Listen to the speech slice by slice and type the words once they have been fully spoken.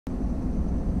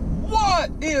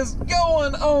What is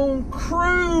going on,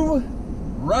 crew?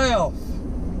 Ralph.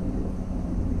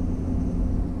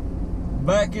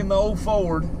 Back in the old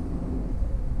Ford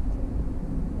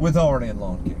with R&N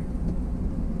Lawn Care.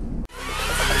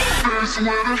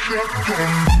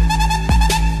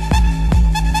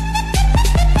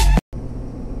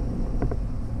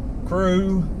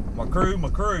 My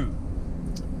crew.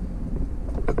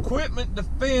 Equipment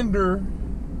Defender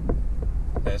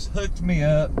has hooked me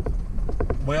up.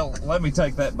 Well, let me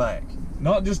take that back.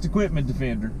 Not just Equipment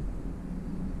Defender.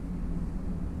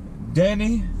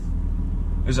 Danny,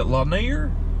 is it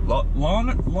Lanier?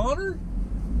 Lanier?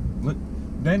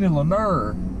 Danny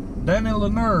Lanier. Danny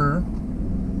Lanier.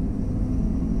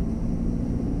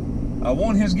 I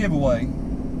won his giveaway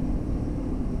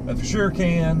of a Sure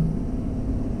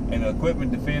Can and an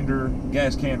Equipment Defender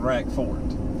gas can rack for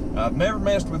it. I've never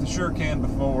messed with a Sure Can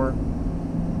before,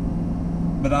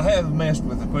 but I have messed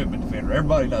with Equipment Defender.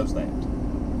 Everybody knows that.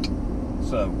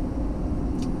 So,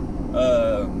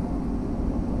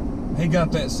 he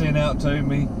got that sent out to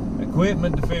me.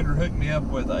 Equipment Defender hooked me up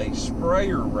with a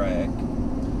sprayer rack.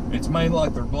 It's made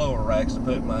like their blower racks to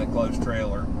put in my enclosed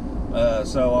trailer.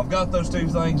 So I've got those two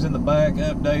things in the back,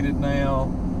 updated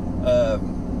now.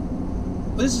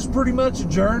 This is pretty much a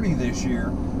journey this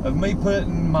year of me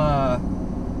putting my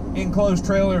enclosed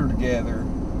trailer together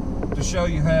to show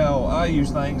you how I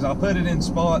use things. I'll put it in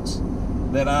spots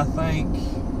that I think,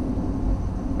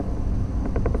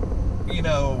 you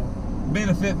know,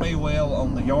 benefit me well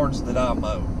on the yards that I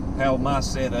mow. How my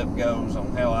setup goes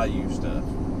on how I use stuff.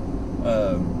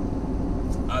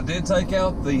 I did take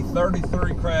out the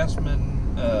 33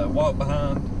 Craftsman walk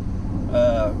behind.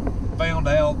 Found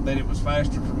out that it was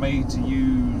faster for me to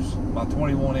use my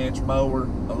 21-inch mower,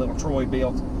 a little Troy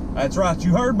built. That's right,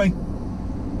 you heard me.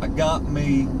 I got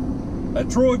me a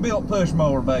Troy built push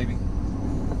mower, baby.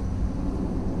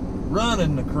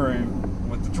 Running the crew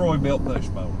with the Troy built push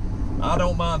mower. I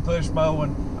don't mind push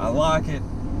mowing. I like it.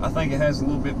 I think it has a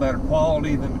little bit better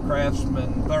quality than the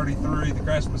Craftsman 33. The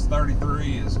Craftsman's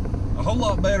 33 is a whole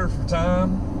lot better for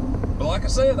time. But like I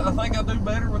said, I think I do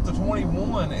better with the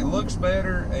 21. It looks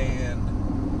better, and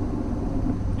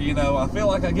you know, I feel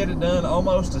like I get it done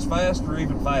almost as fast or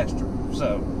even faster.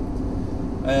 So,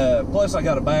 plus I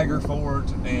got a bagger for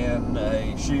it and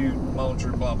a chute,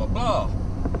 mulcher, blah, blah, blah.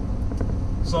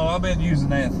 So I've been using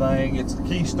that thing. It's the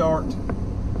key start.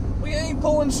 We ain't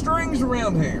pulling strings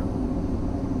around here.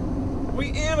 We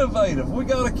innovative. We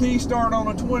got a key start on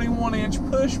a 21-inch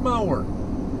push mower.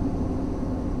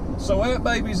 So that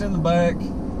baby's in the back.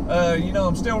 You know,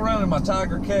 I'm still running my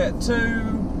Tiger Cat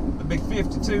 2, the big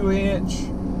 52-inch.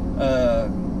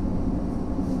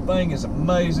 Thing is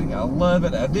amazing. I love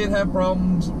it. I did have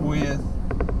problems with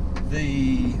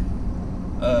the,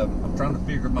 I'm trying to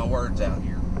figure my words out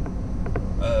here.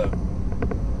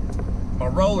 My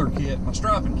roller kit, my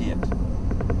striping kit,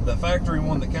 the factory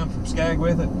one that comes from Skag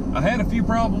with it. I had a few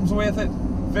problems with it.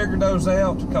 Figured those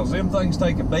out because them things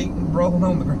take a beating rolling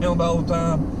on the ground all the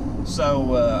time.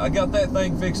 So I got that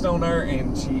thing fixed on there,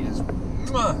 and she is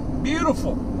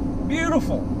beautiful,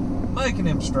 beautiful. Making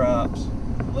them stripes,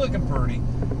 looking pretty.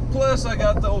 Plus I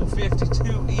got the old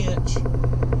 52-inch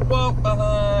walk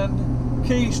behind,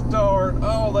 key start,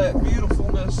 all that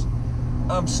beautifulness.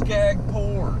 I'm skag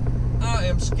poor. I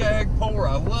am skag poor.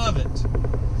 I love it.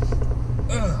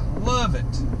 Love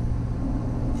it.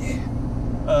 Yeah.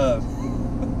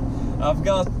 I've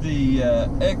got the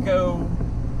Echo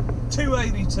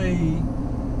 280T,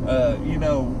 you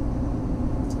know,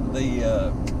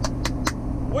 the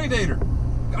weed eater.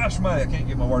 Gosh, man, I can't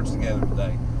get my words together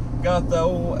today. Got the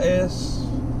old S,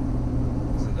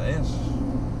 is it S?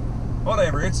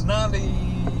 Whatever, it's 90,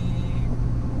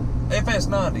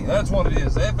 FS90, that's what it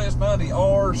is,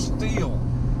 FS90R sthil.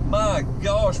 My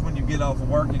gosh, when you get off of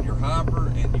work and you're hyper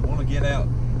and you want to get out,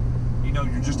 you know,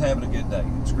 you're just having a good day.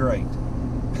 It's great.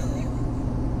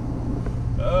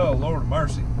 Oh, Lord of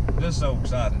mercy. Just so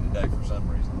excited today for some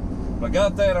reason. But I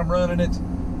got that, I'm running it.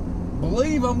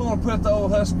 Believe I'm going to put the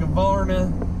old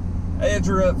Husqvarna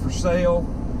edger up for sale.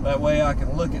 That way I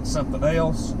can look at something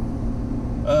else.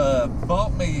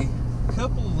 Bought me a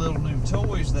couple of little new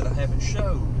toys that I haven't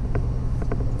showed.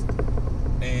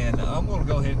 And I'm going to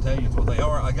go ahead and tell you what they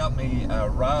are. I got me a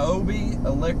Ryobi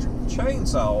electric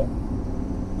chainsaw.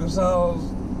 Because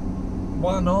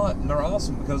why not? And they're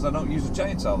awesome because I don't use a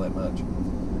chainsaw that much.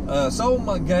 Sold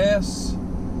my gas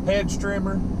hedge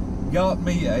trimmer. Got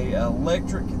me a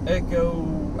electric Echo,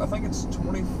 I think it's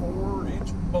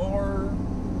 24-inch bar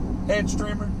hedge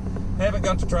trimmer. Haven't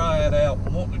got to try that out.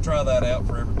 I'm wanting to try that out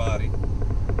for everybody.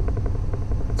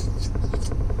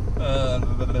 I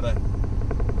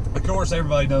Of course,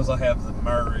 everybody knows I have the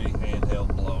Murray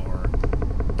handheld blower.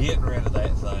 Getting rid of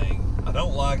that thing. I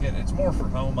don't like it. It's more for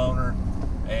homeowner,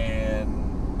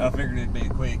 and I figured it'd be a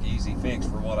quick, easy fix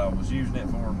for what I was using it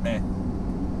for.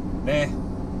 Nah.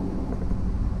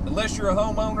 Unless you're a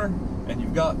homeowner and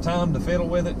you've got time to fiddle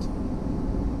with it,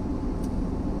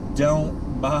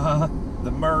 don't buy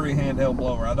the Murray handheld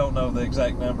blower. I don't know the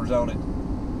exact numbers on it.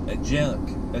 A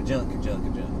junk.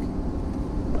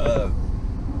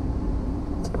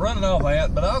 Running off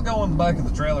that, but I'll go in the back of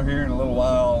the trailer here in a little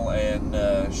while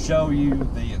and show you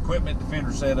the equipment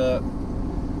defender setup,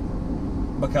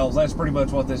 because that's pretty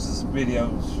much what this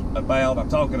video's about. I'm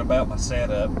talking about my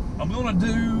setup. I'm going to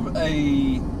do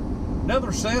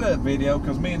another setup video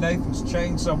because me and Nathan's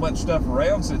changed so much stuff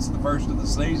around since the first of the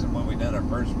season when we done our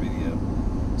first video.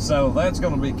 So that's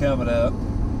going to be coming up.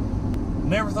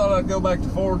 Never thought I'd go back to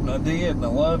Ford, and I did, and I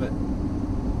love it.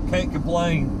 Can't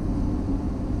complain.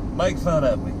 Make fun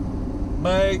of me.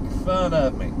 Make fun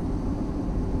of me.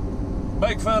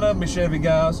 Make fun of me, Chevy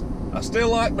guys. I still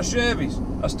like my Chevys.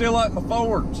 I still like my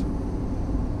Fords.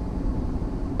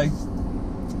 Hey,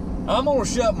 I'm gonna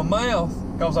shut my mouth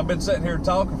because I've been sitting here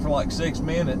talking for like 6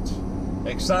 minutes,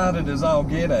 excited as all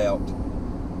get out.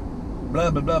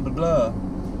 Blah, blah, blah, blah, blah.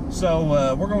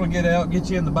 So we're gonna get out, get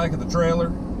you in the back of the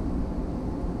trailer,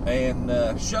 and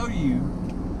show you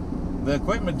the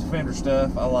equipment defender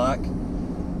stuff I like.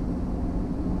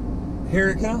 Here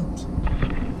it comes.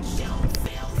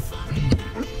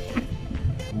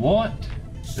 What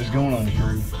is going on,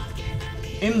 crew?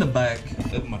 In the back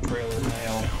of my trailer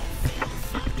now.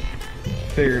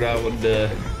 Figured I would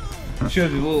show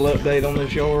you a little update on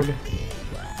this yard,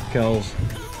 because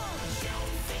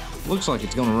looks like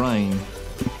it's gonna rain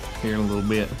here in a little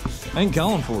bit. I ain't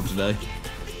calling for it today,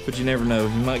 but you never know.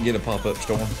 You might get a pop-up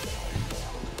storm.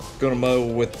 Gonna mow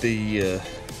with the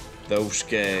old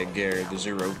scag there, the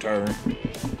 0 turn.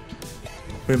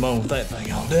 Been mowing with that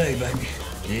thing all day, baby.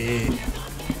 Yeah.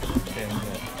 And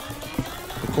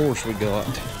of course we got,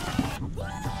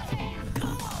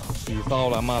 you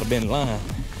thought I might have been lying,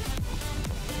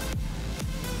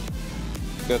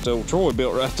 got the old Troy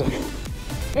built right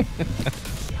there.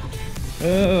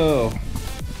 Oh,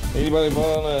 anybody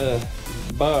wanna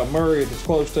buy a Murray that's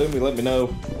close to me, let me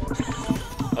know.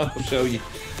 I'll show you.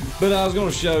 But I was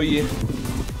gonna show you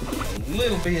a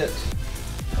little bit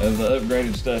of the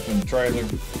upgraded stuff in the trailer.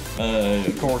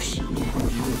 Of course,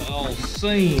 you've all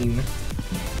seen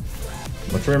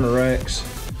my trimmer racks.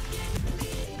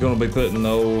 Gonna be putting the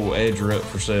old edger up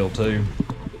for sale too.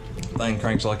 Thing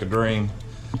cranks like a dream.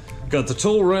 Got the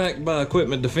tool rack by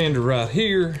Equipment Defender right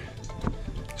here.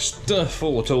 Stuff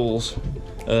full of tools.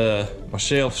 My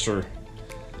shelves are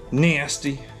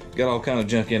nasty. Got all kind of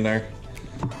junk in there.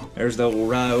 There's the old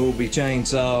Ryobi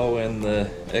chainsaw and the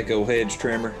Echo hedge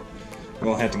trimmer. I'm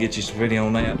gonna have to get you some video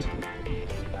on that.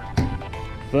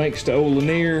 Thanks to old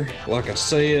Lanier, like I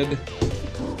said,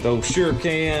 the old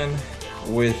Can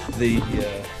with the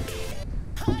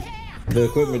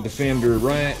Equipment Defender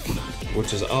rack,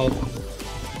 which is awesome.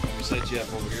 Let me set you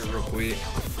up over here real quick.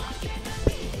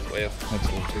 Well, that's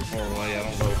a little too far away. I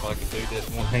don't know if I can do this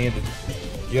one-handed.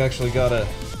 You actually gotta,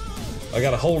 I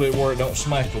gotta hold it where it don't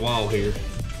smack the wall here.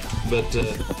 But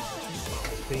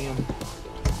pin,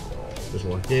 just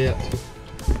like that,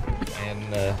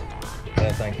 and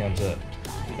that thing comes up.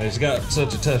 And it's got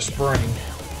such a tough spring.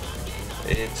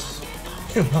 It's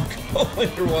not going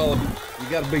through all of it. You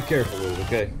got to be careful with it,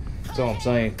 okay? That's all I'm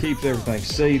saying. Keeps everything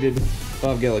seated.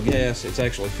 5 gallon gas. It's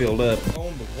actually filled up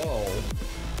on the wall.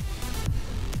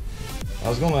 I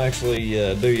was gonna actually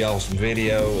do y'all some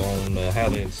video on how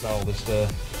to install this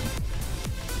stuff,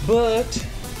 but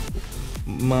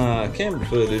my camera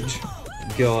footage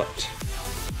got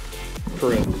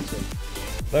corrupted. So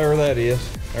there that is.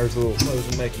 There's a little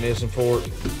closing mechanism for it.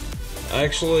 I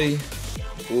actually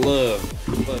love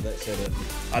that setup.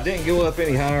 I didn't go up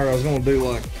any higher. I was gonna do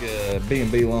like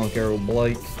B&B Lawn Care with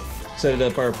Blake. Set it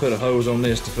up there, put a hose on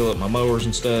this to fill up my mowers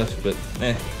and stuff, but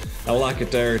I like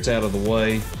it there. It's out of the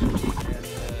way.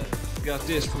 And got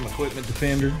this from Equipment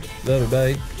Defender the other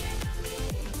day.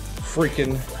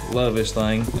 Freaking love this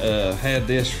thing. Had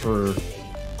this for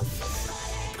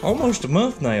almost a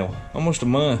month now. Almost a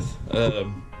month.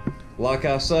 Like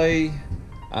I say,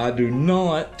 I do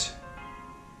not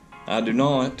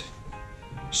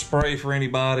spray for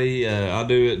anybody. I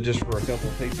do it just for a couple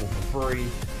of people for free,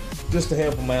 just to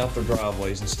help them out their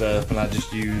driveways and stuff. And I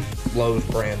just use Lowe's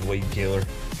brand weed killer.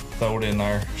 Throw it in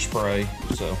there, spray.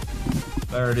 So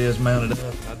there it is, mounted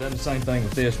up. I've done the same thing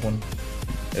with this one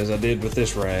as I did with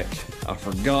this rack. I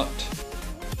forgot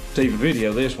to even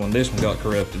video this one. This one got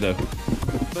corrupted though.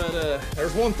 But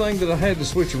there's one thing that I had to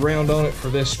switch around on it for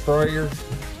this sprayer.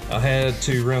 I had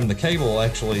to run the cable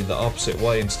actually the opposite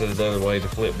way instead of the other way to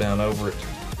flip down over it.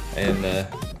 And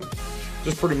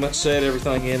just pretty much set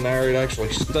everything in there. It actually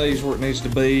stays where it needs to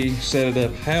be. Set it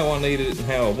up how I needed it and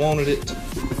how I wanted it.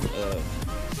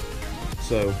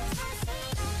 So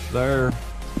there,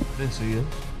 this is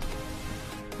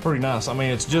pretty nice. I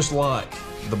mean, it's just like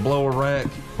the blower rack,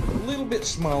 a little bit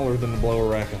smaller than the blower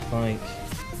rack, I think,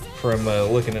 from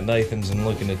looking at Nathan's and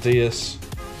looking at this.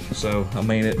 So I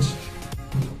mean, it's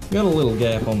got a little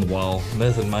gap on the wall,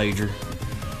 nothing major,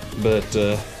 but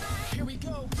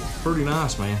pretty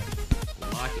nice, man. I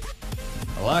like it.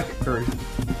 I like it, crew.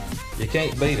 You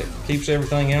can't beat it. Keeps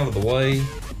everything out of the way.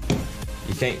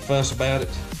 You can't fuss about it.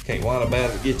 Can't whine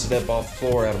about it. Gets it up off the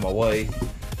floor out of my way.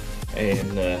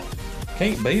 And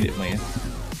can't beat it, man.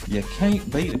 You can't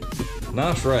beat it.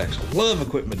 Nice racks. Love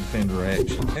Equipment Defender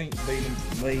racks. You can't beat them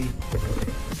for me.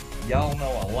 Y'all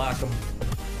know I like them.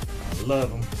 I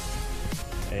love them.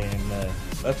 And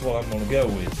that's what I'm going to go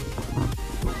with.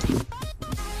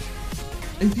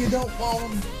 If you don't want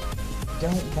them,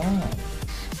 don't buy them.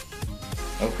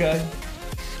 Okay?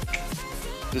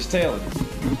 Just tell you.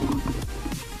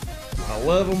 I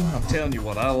love them. I'm telling you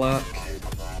what I like.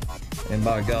 And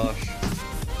by gosh,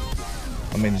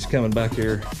 I mean, just coming back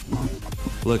here,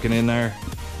 looking in there,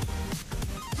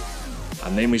 I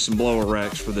need me some blower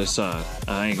racks for this side.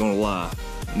 I ain't gonna lie.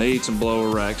 Need some blower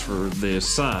racks for this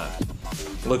side.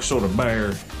 Looks sort of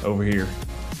bare over here.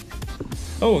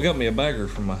 Oh, I got me a bagger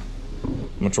for my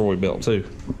Troy belt too.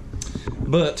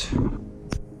 But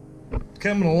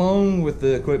coming along with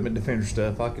the Equipment Defender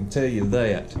stuff, I can tell you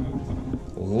that.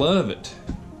 Love it.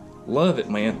 Love it,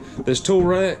 man. This tool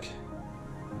rack,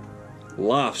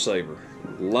 lifesaver.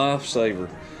 Lifesaver.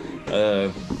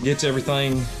 Gets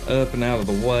everything up and out of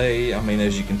the way. I mean,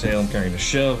 as you can tell, I'm carrying a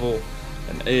shovel,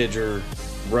 an edger,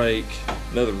 rake,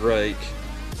 another rake,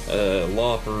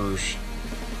 loppers,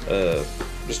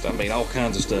 just, I mean, all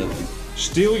kinds of stuff.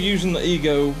 Still using the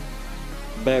Ego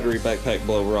battery backpack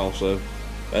blower also.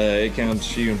 It comes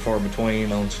few and far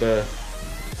between on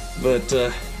stuff. But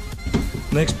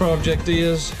next project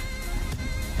is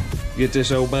get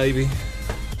this old baby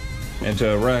into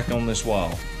a rack on this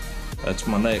wall. That's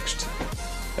my next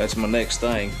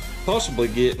thing. Possibly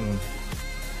getting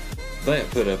that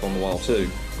put up on the wall too.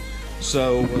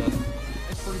 So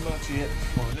that's pretty much it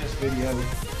for this video.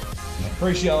 I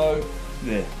appreciate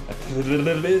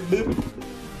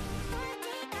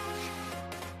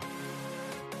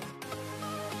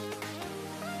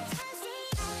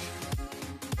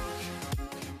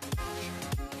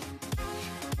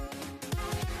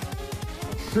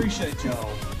appreciate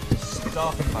y'all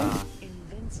stopping by,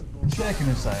 checking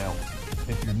us out.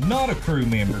 If you're not a crew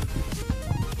member,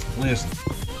 listen,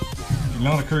 if you're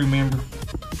not a crew member,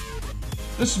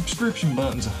 the subscription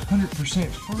button's 100%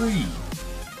 free.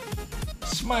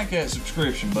 Smack that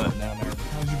subscription button down there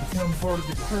because you become part of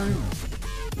the crew.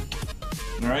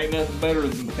 There ain't nothing better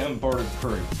than becoming part of the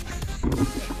crew.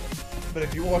 But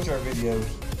if you watch our videos,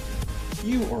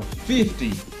 you are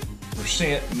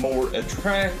 50% more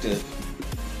attractive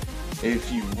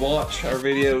if you watch our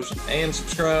videos and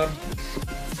subscribe.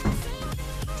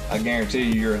 I guarantee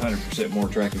you you're 100% more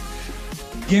attractive.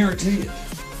 Guarantee it.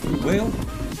 Well,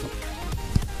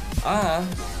 I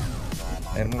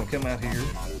am going to come out here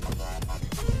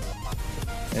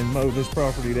and mow this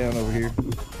property down over here.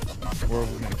 We're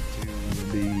over next to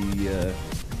the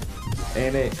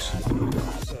annex.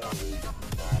 So,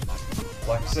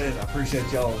 like I said, I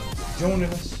appreciate y'all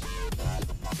joining us.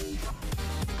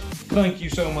 Thank you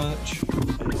so much.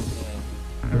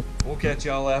 We'll catch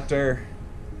y'all out there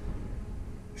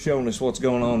showing us what's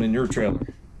going on in your trailer.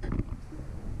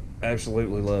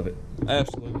 Absolutely love it.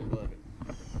 Absolutely love it.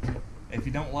 If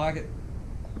you don't like it,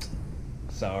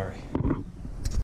 sorry.